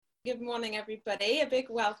Good morning, everybody. A big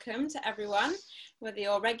welcome to everyone, whether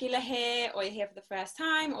you're regular here or you're here for the first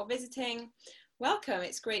time or visiting. Welcome.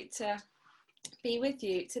 It's great to be with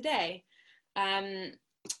you today.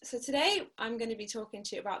 So today I'm going to be talking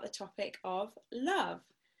to you about the topic of love.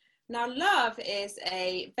 Now, love is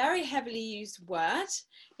a very heavily used word.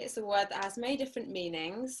 It's a word that has many different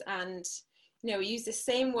meanings, and we use the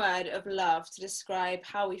same word of love to describe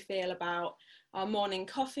how we feel about our morning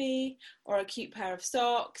coffee, or a cute pair of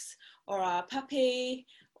socks, or our puppy,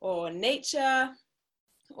 or nature,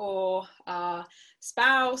 or our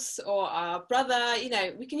spouse, or our brother.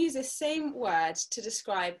 We can use this same word to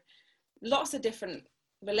describe lots of different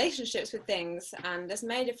relationships with things, and there's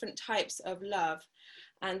many different types of love.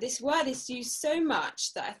 And this word is used so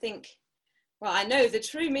much that I know the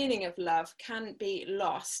true meaning of love can be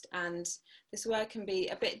lost, and this word can be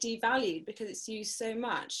a bit devalued because it's used so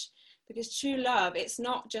much. Because true love, it's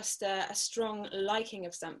not just a strong liking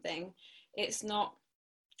of something. It's not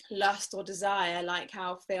lust or desire like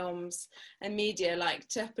how films and media like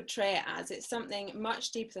to portray it as. It's something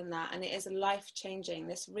much deeper than that, and it is life-changing.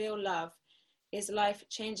 This real love is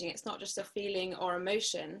life-changing. It's not just a feeling or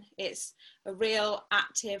emotion. It's a real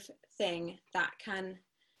active thing that can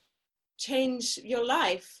change your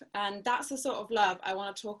life, and that's the sort of love I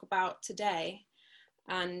want to talk about today.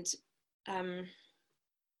 And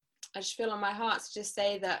I just feel on my heart to just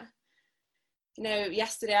say that,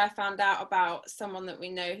 yesterday I found out about someone that we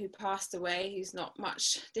know who passed away, who's not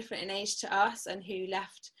much different in age to us, and who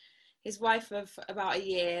left his wife of about a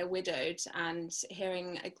year widowed, and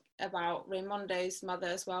hearing about Raimondo's mother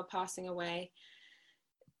as well passing away.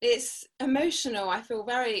 It's emotional. I feel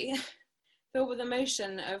very filled with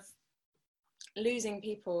emotion of losing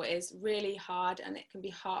people is really hard, and it can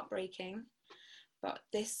be heartbreaking. But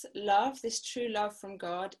this love, this true love from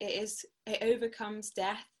God, it overcomes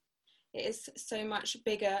death. It is so much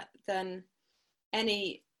bigger than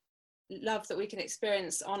any love that we can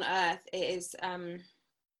experience on earth. It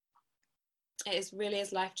really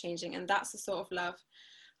is life-changing, and that's the sort of love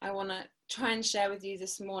I want to try and share with you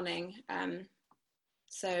this morning.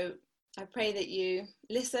 So I pray that you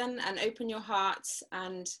listen and open your hearts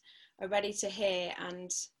and are ready to hear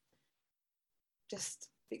and just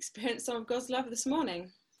experience some of God's love this morning.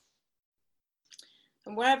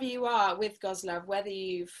 And wherever you are with God's love, whether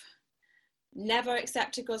you've never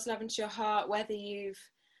accepted God's love into your heart, whether you've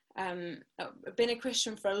been a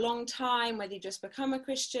Christian for a long time, whether you've just become a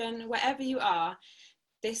Christian, wherever you are,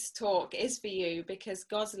 this talk is for you, because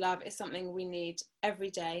God's love is something we need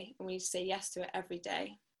every day, and we need to say yes to it every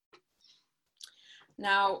day.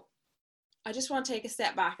 Now, I just want to take a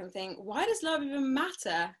step back and think, why does love even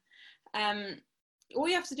matter? All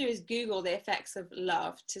you have to do is Google the effects of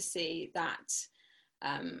love to see that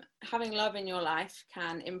having love in your life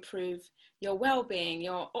can improve your well-being,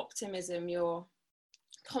 your optimism, your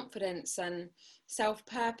confidence and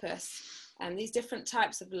self-purpose. And these different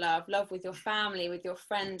types of love with your family, with your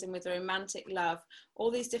friends, and with romantic love,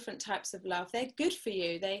 all these different types of love, they're good for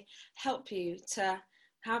you. They help you to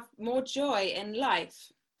have more joy in life.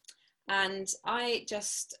 And I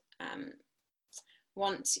just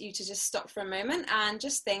want you to just stop for a moment and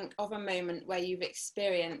just think of a moment where you've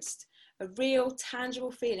experienced a real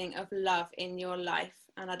tangible feeling of love in your life.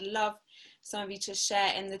 And I'd love some of you to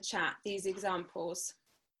share in the chat these examples.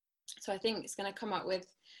 So I think it's going to come up with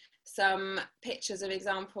some pictures of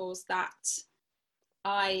examples that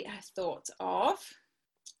I have thought of.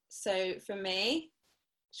 So for me,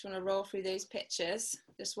 just want to roll through those pictures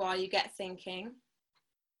just while you get thinking.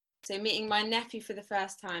 So meeting my nephew for the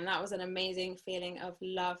first time, that was an amazing feeling of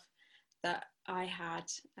love that I had.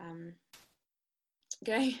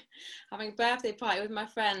 Having a birthday party with my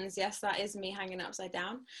friends, yes, that is me hanging upside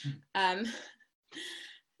down.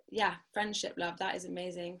 Friendship love, that is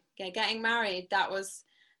amazing. Getting married, that was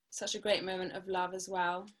such a great moment of love as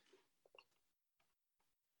well.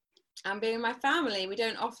 And being with my family, we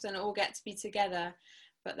don't often all get to be together,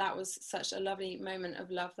 but that was such a lovely moment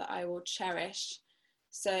of love that I will cherish.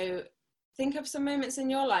 So think of some moments in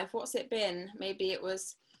your life. What's it been? Maybe it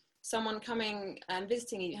was someone coming and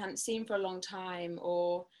visiting you hadn't seen for a long time,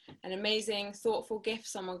 or an amazing, thoughtful gift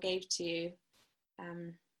someone gave to you.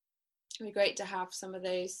 It'd be great to have some of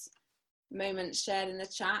those moments shared in the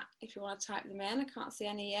chat if you want to type them in. I can't see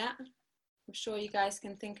any yet. I'm sure you guys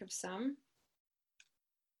can think of some.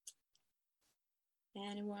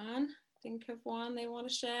 Anyone think of one they want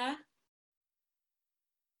to share?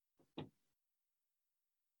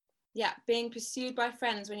 Yeah, being pursued by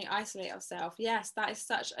friends when you isolate yourself. Yes, that is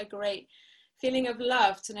such a great feeling of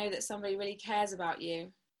love to know that somebody really cares about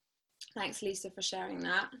you. Thanks, Lisa, for sharing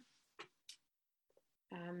that.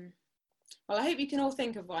 Well, I hope you can all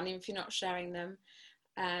think of one, even if you're not sharing them.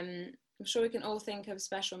 I'm sure we can all think of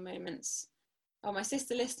special moments. Oh, my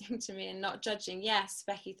sister listening to me and not judging. Yes,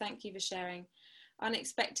 Becky, thank you for sharing.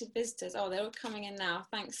 Unexpected visitors. Oh, they're all coming in now.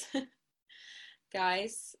 Thanks,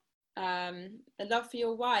 guys. The love for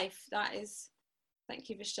your wife. That is, thank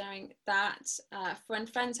you for sharing that. When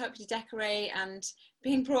friends help you decorate and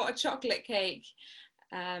being brought a chocolate cake.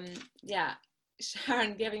 Yeah,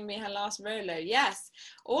 Sharon giving me her last Rolo. Yes,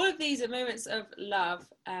 all of these are moments of love.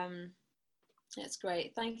 It's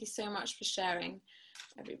great. Thank you so much for sharing,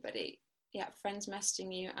 everybody. Yeah, friends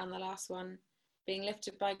messaging you, and the last one, being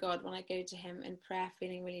lifted by God when I go to him in prayer,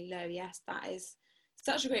 feeling really low. Yes, that is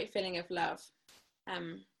such a great feeling of love.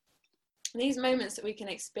 These moments that we can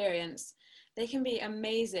experience, they can be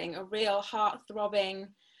amazing, a real heart-throbbing,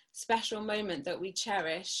 special moment that we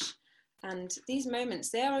cherish. And these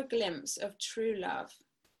moments, they are a glimpse of true love,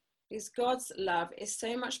 because God's love is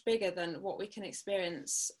so much bigger than what we can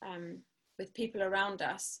experience with people around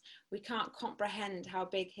us. We can't comprehend how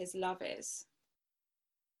big his love is.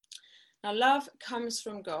 Now, love comes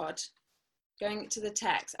from God. Going to the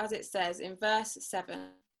text, as it says in verse 7,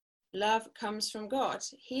 love comes from God.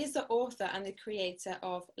 He is the author and the creator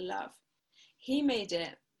of love. He made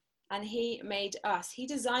it and he made us. He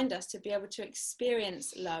designed us to be able to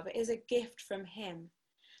experience love. It is a gift from him.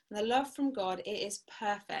 And the love from God, it is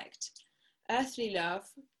perfect. Earthly love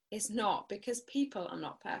is not, because people are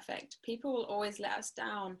not perfect. People will always let us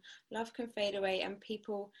down. Love can fade away and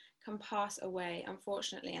people can pass away,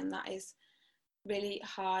 unfortunately. And that is really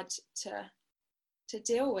hard to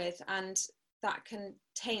deal with. And that can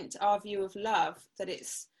taint our view of love, that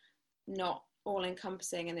it's not all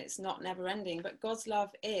encompassing and it's not never ending. But God's love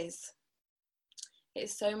is. It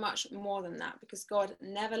is so much more than that, because God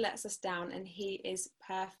never lets us down and he is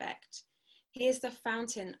perfect. He is the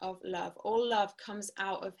fountain of love. All love comes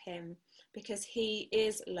out of him because he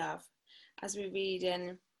is love. As we read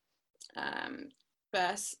in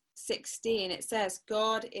verse 16, it says,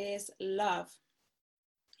 God is love.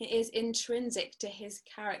 It is intrinsic to his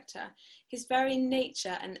character. His very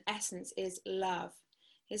nature and essence is love.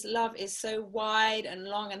 His love is so wide and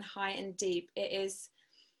long and high and deep. It is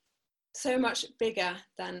so much bigger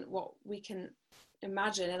than what we can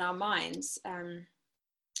imagine in our minds. And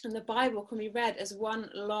the Bible can be read as one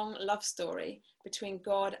long love story between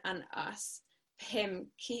God and us. Him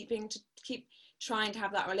keep trying to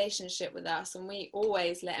have that relationship with us, and we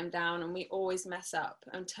always let him down and we always mess up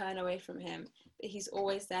and turn away from him. But he's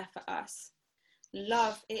always there for us.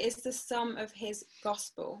 Love, it is the sum of his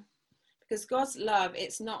gospel. Because God's love,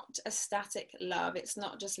 it's not a static love. It's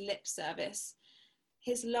not just lip service.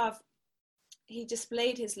 His love, he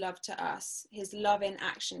displayed his love to us, his love in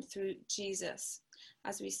action through Jesus.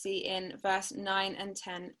 As we see in verse 9 and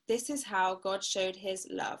 10, this is how God showed his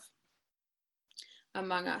love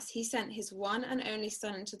among us. He sent his one and only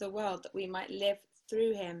Son into the world that we might live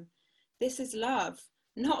through him. This is love.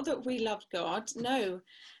 Not that we loved God, no,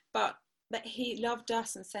 but that he loved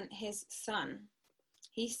us and sent his Son.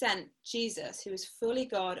 He sent Jesus, who is fully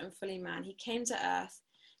God and fully man. He came to earth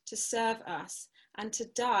to serve us and to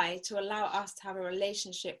die to allow us to have a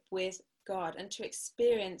relationship with God and to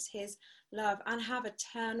experience his love and have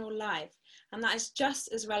eternal life. And that is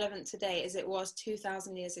just as relevant today as it was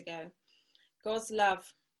 2,000 years ago. God's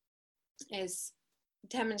love is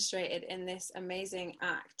demonstrated in this amazing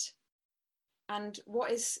act. And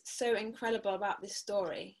what is so incredible about this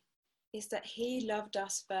story is that he loved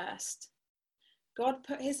us first. God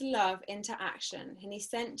put his love into action and he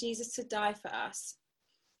sent Jesus to die for us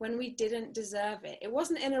when we didn't deserve it. It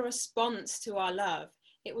wasn't in a response to our love.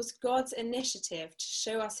 It was God's initiative to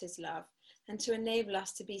show us his love and to enable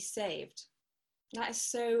us to be saved. That is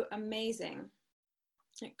so amazing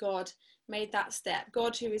that God made that step.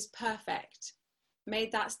 God, who is perfect,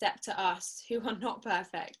 made that step to us who are not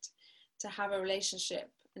perfect to have a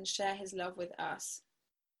relationship and share his love with us.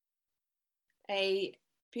 A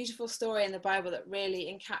beautiful story in the Bible that really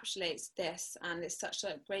encapsulates this, and is such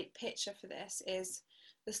a great picture for this, is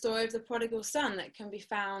the story of the prodigal son that can be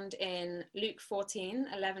found in Luke 14,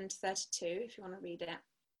 11 to 32, if you want to read it.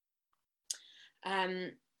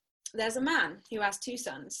 There's a man who has two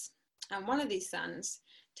sons, and one of these sons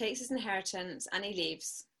takes his inheritance and he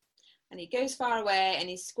leaves. And he goes far away and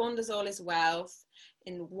he squanders all his wealth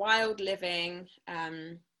in wild living.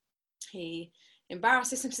 He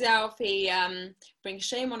embarrasses himself, he brings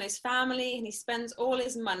shame on his family, and he spends all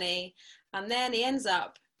his money. And then he ends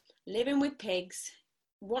up living with pigs,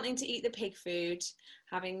 wanting to eat the pig food,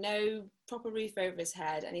 having no proper roof over his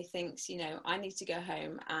head. And he thinks, I need to go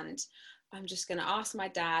home, and I'm just going to ask my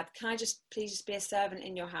dad, can I please be a servant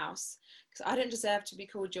in your house? because I don't deserve to be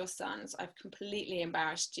called your sons. I've completely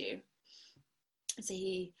embarrassed you. So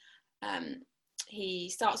he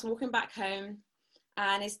starts walking back home,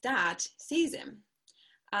 and his dad sees him.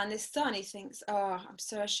 And his son, he thinks, oh, I'm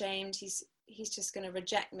so ashamed. He's just going to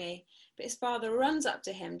reject me. But his father runs up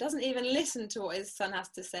to him, doesn't even listen to what his son has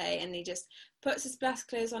to say, and he just puts his best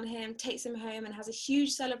clothes on him, takes him home, and has a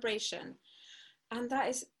huge celebration. And that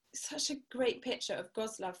is such a great picture of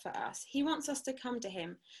God's love for us. He wants us to come to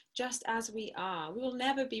him just as we are. We will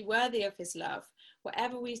never be worthy of his love.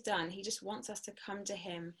 Whatever we've done, he just wants us to come to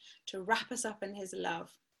him, to wrap us up in his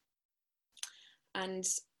love. And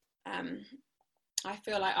I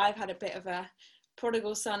feel like I've had a bit of a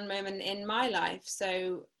prodigal son moment in my life.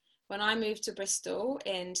 So when I moved to Bristol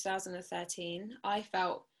in 2013, I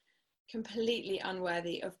felt completely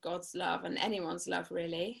unworthy of God's love and anyone's love,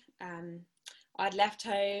 really. I'd left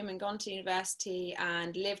home and gone to university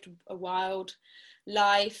and lived a wild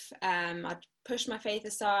life. I'd pushed my faith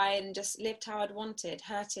aside and just lived how I'd wanted,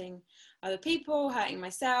 hurting other people, hurting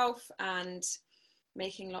myself, and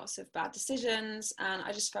making lots of bad decisions. And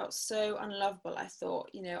I just felt so unlovable. I thought,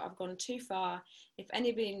 I've gone too far. If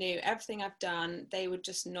anybody knew everything I've done, they would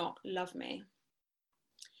just not love me.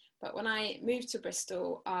 But when I moved to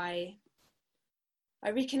Bristol, I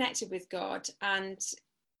reconnected with God, and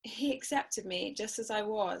he accepted me just as I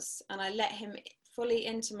was, and I let him fully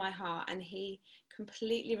into my heart, and he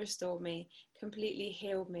completely restored me, completely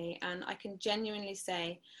healed me. And I can genuinely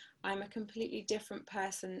say I'm a completely different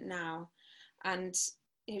person now. And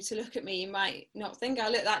to look at me, you might not think I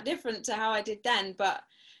look that different to how I did then, but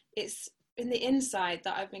it's in the inside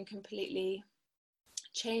that I've been completely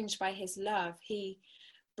changed by his love. He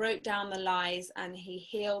broke down the lies, and he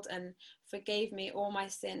healed and forgave me all my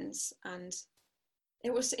sins, and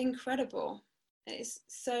it was incredible. It's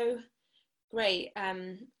so great.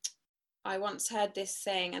 I once heard this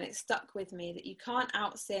saying, and it stuck with me, that you can't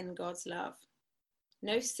out-sin God's love.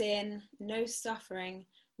 No sin, no suffering,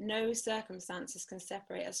 no circumstances can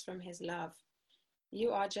separate us from his love.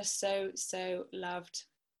 You are just so, so loved.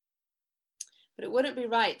 But it wouldn't be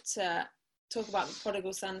right to talk about the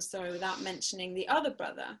prodigal son story without mentioning the other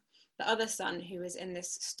brother, the other son who was in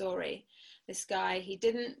this story. This guy, he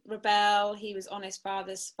didn't rebel. He was on his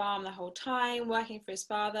father's farm the whole time, working for his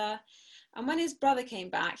father. And when his brother came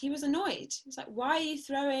back, he was annoyed. He's like, why are you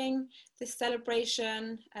throwing this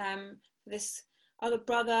celebration for this other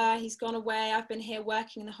brother? He's gone away. I've been here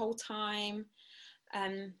working the whole time.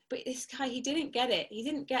 But this guy, he didn't get it. He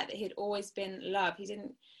didn't get that he'd always been loved. He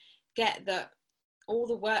didn't get that all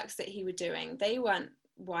the works that he was doing, they weren't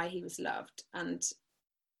why he was loved. And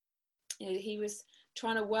he was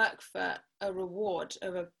trying to work for a reward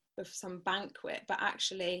of some banquet, but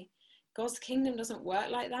actually God's kingdom doesn't work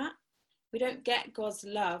like that. We don't get God's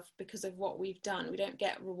love because of what we've done. We don't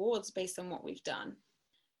get rewards based on what we've done.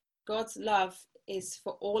 God's love is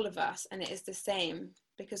for all of us, and it is the same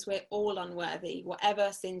because we're all unworthy.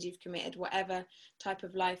 Whatever sins you've committed, whatever type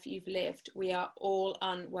of life you've lived, we are all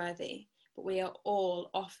unworthy, but we are all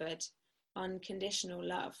offered unconditional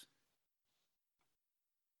love.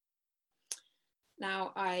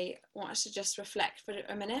 Now, I want us to just reflect for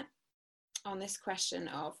a minute on this question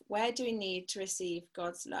of, where do we need to receive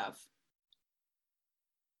God's love?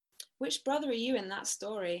 Which brother are you in that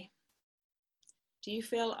story? Do you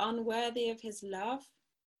feel unworthy of his love?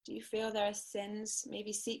 Do you feel there are sins,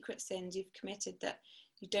 maybe secret sins you've committed that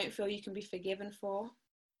you don't feel you can be forgiven for?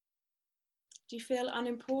 Do you feel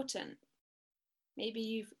unimportant? Maybe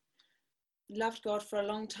you've loved God for a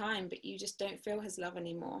long time, but you just don't feel his love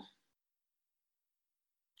anymore.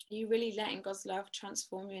 Are you really letting God's love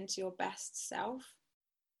transform you into your best self?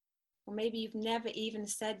 Or maybe you've never even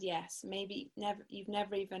said yes. Maybe you've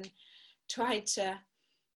never even tried to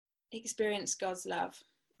experience God's love.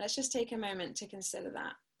 Let's just take a moment to consider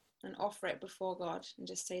that and offer it before God and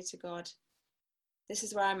just say to God, this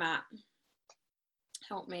is where I'm at.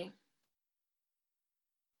 Help me.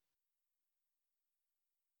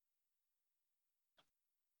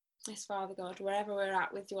 Yes, Father God, wherever we're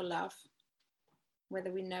at with your love,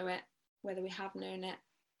 whether we know it, whether we have known it,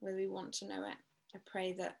 whether we want to know it, I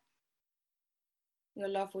pray that your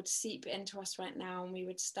love would seep into us right now and we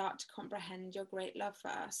would start to comprehend your great love for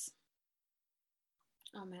us.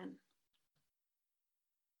 Amen.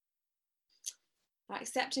 Now,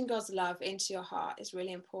 accepting God's love into your heart is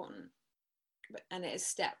really important, and it is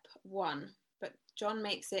step one. But John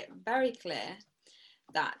makes it very clear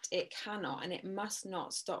that it cannot and it must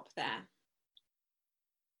not stop there.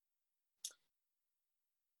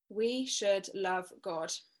 We should love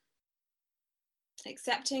God.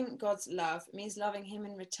 Accepting God's love means loving him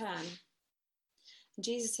in return.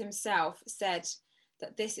 Jesus himself said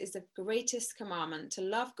that this is the greatest commandment, to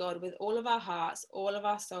love God with all of our hearts, all of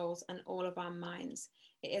our souls, and all of our minds.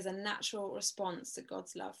 It is a natural response to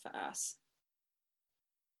God's love for us.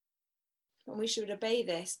 And we should obey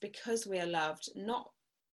this because we are loved, not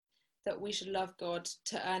that we should love God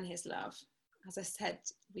to earn his love. As I said,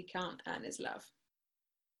 we can't earn his love.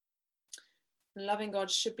 And loving God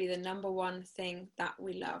should be the number one thing that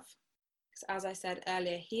we love. Because as I said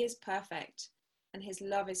earlier, he is perfect and his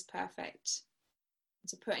love is perfect. And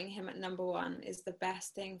so putting him at number one is the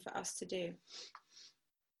best thing for us to do.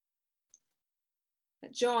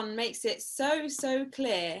 But John makes it so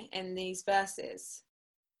clear in these verses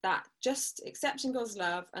that just accepting God's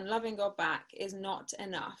love and loving God back is not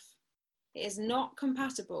enough. It is not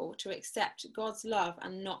compatible to accept God's love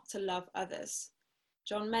and not to love others.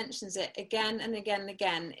 John mentions it again and again and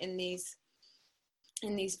again in these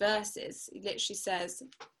verses. He literally says,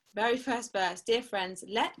 very first verse, dear friends,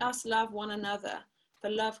 let us love one another, for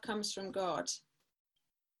love comes from God.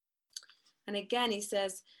 And again he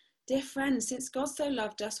says, dear friends, since God so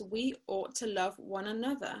loved us, we ought to love one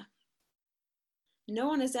another. No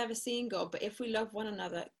one has ever seen God, but if we love one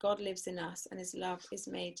another, God lives in us and his love is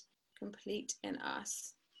made complete in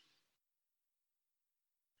us.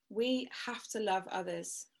 We have to love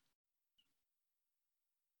others.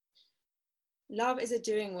 Love is a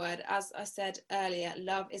doing word. As I said earlier,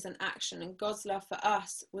 love is an action, and God's love for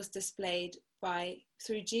us was displayed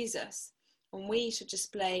through Jesus. And we should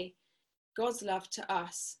display God's love to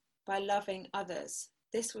us by loving others.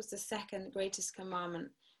 This was the second greatest commandment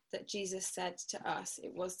that Jesus said to us.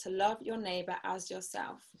 It was to love your neighbour as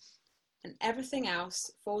yourself. And everything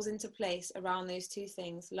else falls into place around those two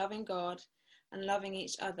things, loving God and loving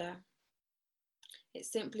each other. It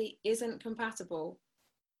simply isn't compatible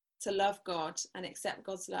to love God and accept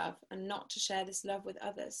God's love and not to share this love with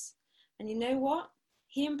others. And you know what?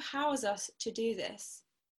 He empowers us to do this.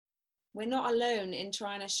 We're not alone in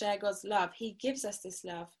trying to share God's love. He gives us this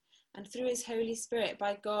love. And through his Holy Spirit,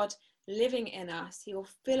 by God living in us, he will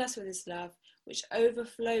fill us with his love, which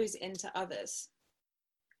overflows into others.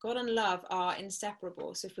 God and love are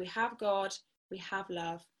inseparable. So if we have God, we have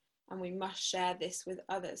love, and we must share this with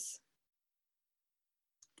others.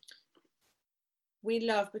 We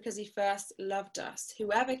love because he first loved us.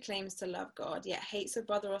 Whoever claims to love God, yet hates a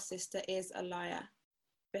brother or sister, is a liar.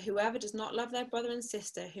 But whoever does not love their brother and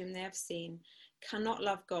sister whom they have seen, cannot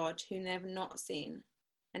love God whom they have not seen.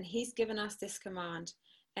 And he's given us this command: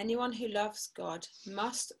 anyone who loves God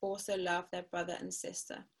must also love their brother and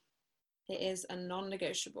sister. It is a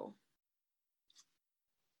non-negotiable.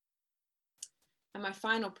 And my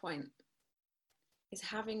final point is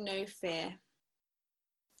having no fear.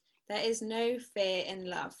 There is no fear in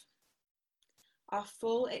love. Our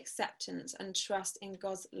full acceptance and trust in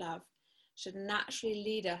God's love should naturally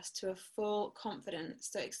lead us to a full confidence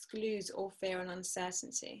that excludes all fear and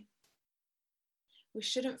uncertainty. We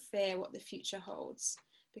shouldn't fear what the future holds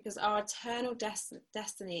because our eternal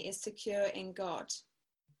destiny is secure in God.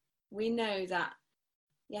 We know that,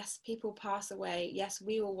 yes, people pass away. Yes,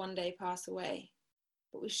 we will one day pass away.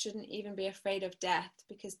 But we shouldn't even be afraid of death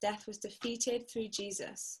because death was defeated through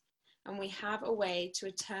Jesus. And we have a way to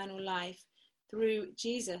eternal life through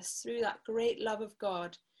Jesus, through that great love of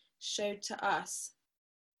God showed to us.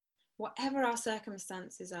 Whatever our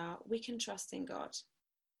circumstances are, we can trust in God.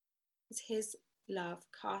 As his love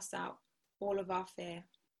casts out all of our fear.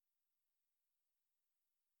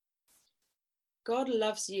 God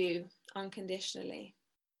loves you unconditionally.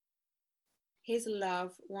 His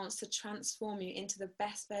love wants to transform you into the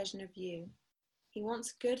best version of you. He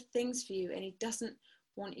wants good things for you, and he doesn't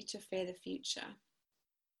want you to fear the future.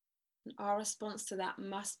 And our response to that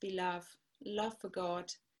must be love for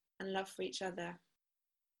God and love for each other.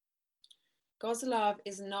 God's love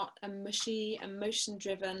is not a mushy,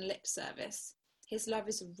 emotion-driven lip service. His love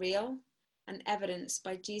is real and evidenced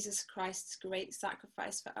by Jesus Christ's great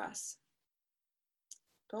sacrifice for us.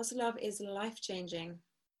 God's love is life-changing.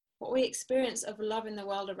 What we experience of love in the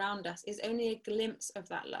world around us is only a glimpse of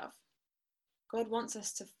that love. God wants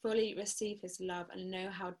us to fully receive his love and know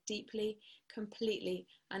how deeply, completely,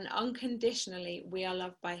 and unconditionally we are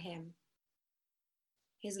loved by him.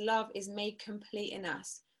 His love is made complete in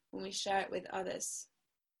us when we share it with others.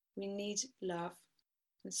 We need love,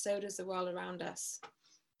 and so does the world around us.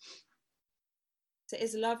 So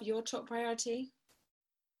is love your top priority?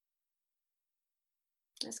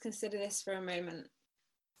 Let's consider this for a moment.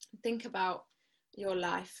 Think about your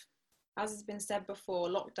life. As has been said before,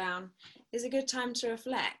 lockdown is a good time to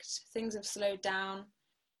reflect. Things have slowed down.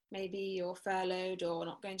 Maybe you're furloughed or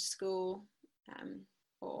not going to school,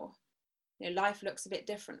 or life looks a bit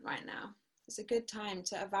different right now. It's a good time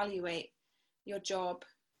to evaluate your job,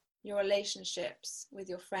 your relationships with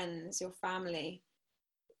your friends, your family,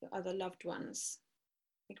 your other loved ones.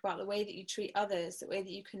 Think about the way that you treat others, the way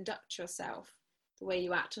that you conduct yourself, the way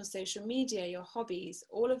you act on social media, your hobbies,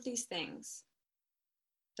 all of these things.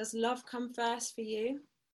 Does love come first for you?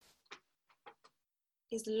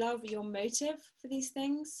 Is love your motive for these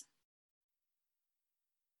things?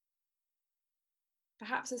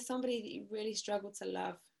 Perhaps there's somebody that you really struggle to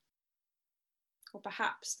love, or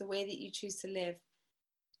perhaps the way that you choose to live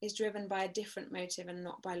is driven by a different motive and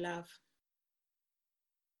not by love.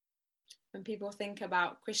 When people think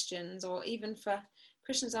about Christians, or even for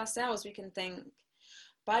Christians ourselves, we can think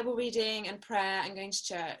Bible reading and prayer and going to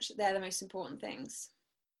church, they're the most important things.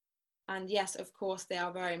 And yes, of course, they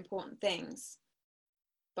are very important things,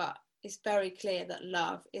 but it's very clear that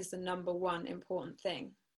love is the number one important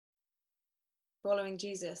thing. Following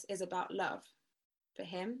Jesus is about love for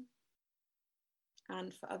him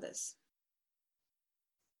and for others.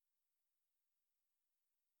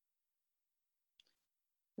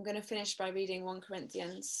 I'm going to finish by reading 1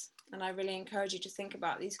 Corinthians, and I really encourage you to think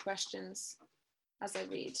about these questions as I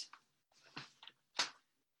read.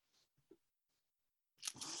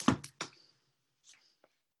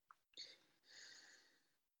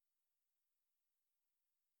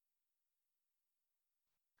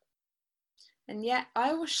 And yet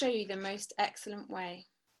I will show you the most excellent way.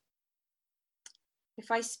 If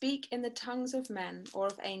I speak in the tongues of men or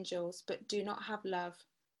of angels, but do not have love,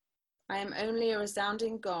 I am only a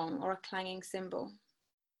resounding gong or a clanging cymbal.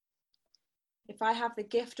 If I have the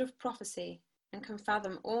gift of prophecy and can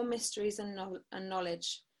fathom all mysteries and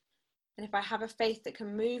knowledge, and if I have a faith that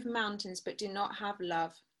can move mountains but do not have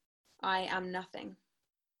love, I am nothing.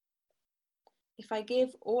 If I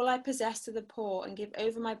give all I possess to the poor and give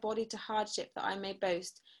over my body to hardship that I may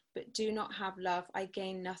boast, but do not have love, I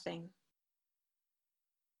gain nothing.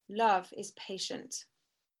 Love is patient.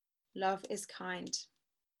 Love is kind.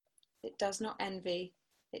 It does not envy.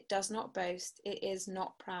 It does not boast. It is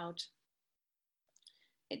not proud.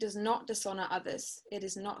 It does not dishonor others. It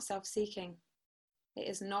is not self-seeking. It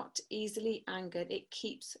is not easily angered. It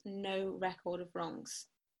keeps no record of wrongs.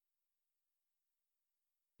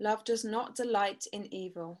 Love does not delight in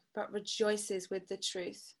evil, but rejoices with the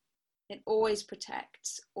truth. It always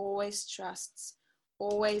protects, always trusts,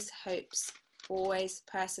 always hopes, always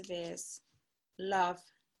perseveres. Love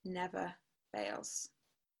never fails.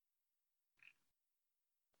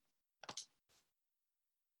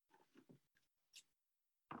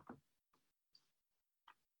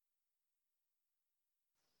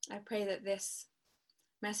 I pray that this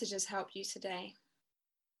message has helped you today.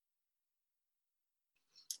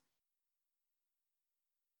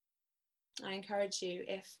 I encourage you,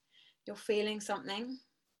 if you're feeling something,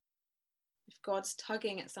 if God's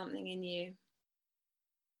tugging at something in you,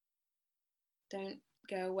 don't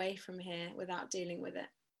go away from here without dealing with it.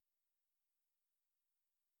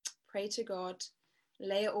 Pray to God,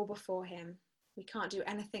 lay it all before him. We can't do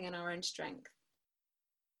anything in our own strength.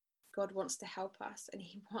 God wants to help us, and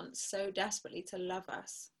he wants so desperately to love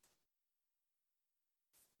us.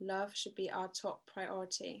 Love should be our top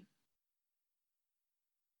priority.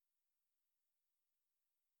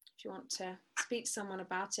 If you want to speak to someone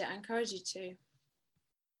about it, I encourage you to.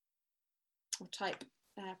 Or type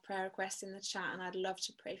prayer requests in the chat, and I'd love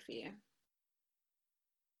to pray for you.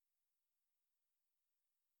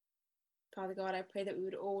 Father God, I pray that we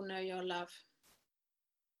would all know your love.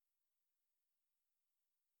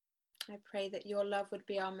 I pray that your love would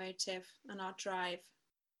be our motive and our drive,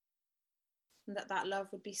 and that love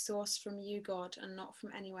would be sourced from you, God, and not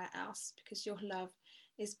from anywhere else, because your love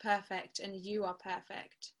is perfect and you are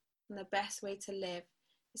perfect. And the best way to live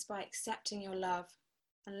is by accepting your love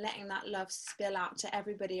and letting that love spill out to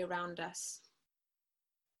everybody around us.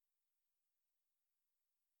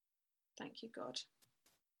 Thank you, God.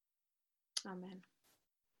 Amen.